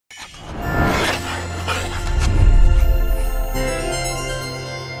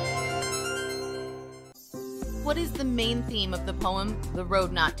is the main theme of the poem, The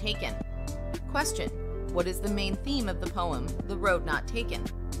Road Not Taken? Question. What is the main theme of the poem, The Road Not Taken?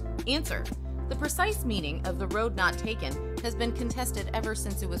 Answer. The precise meaning of The Road Not Taken has been contested ever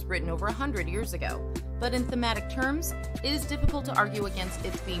since it was written over 100 years ago, but in thematic terms, it is difficult to argue against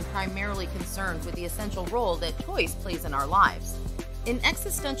its being primarily concerned with the essential role that choice plays in our lives. In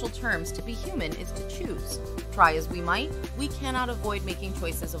existential terms, to be human is to choose. Try as we might, we cannot avoid making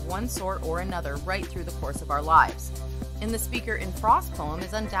choices of one sort or another right through the course of our lives. And the speaker in Frost's poem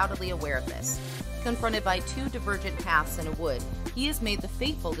is undoubtedly aware of this. Confronted by two divergent paths in a wood, he has made the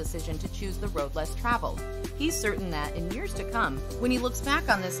fateful decision to choose the road less traveled. He's certain that, in years to come, when he looks back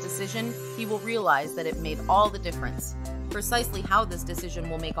on this decision, he will realize that it made all the difference. Precisely how this decision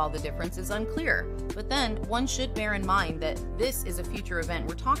will make all the difference is unclear, but then one should bear in mind that this is a future event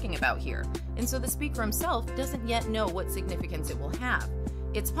we're talking about here, and so the speaker himself doesn't yet know what significance it will have.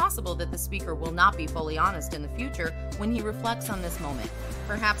 It's possible that the speaker will not be fully honest in the future when he reflects on this moment.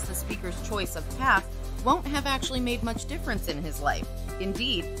 Perhaps the speaker's choice of path won't have actually made much difference in his life.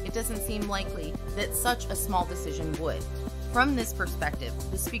 Indeed, it doesn't seem likely that such a small decision would. From this perspective,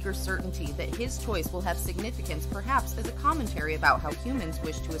 the speaker's certainty that his choice will have significance perhaps is a commentary about how humans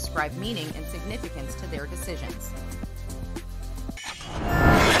wish to ascribe meaning and significance to their decisions.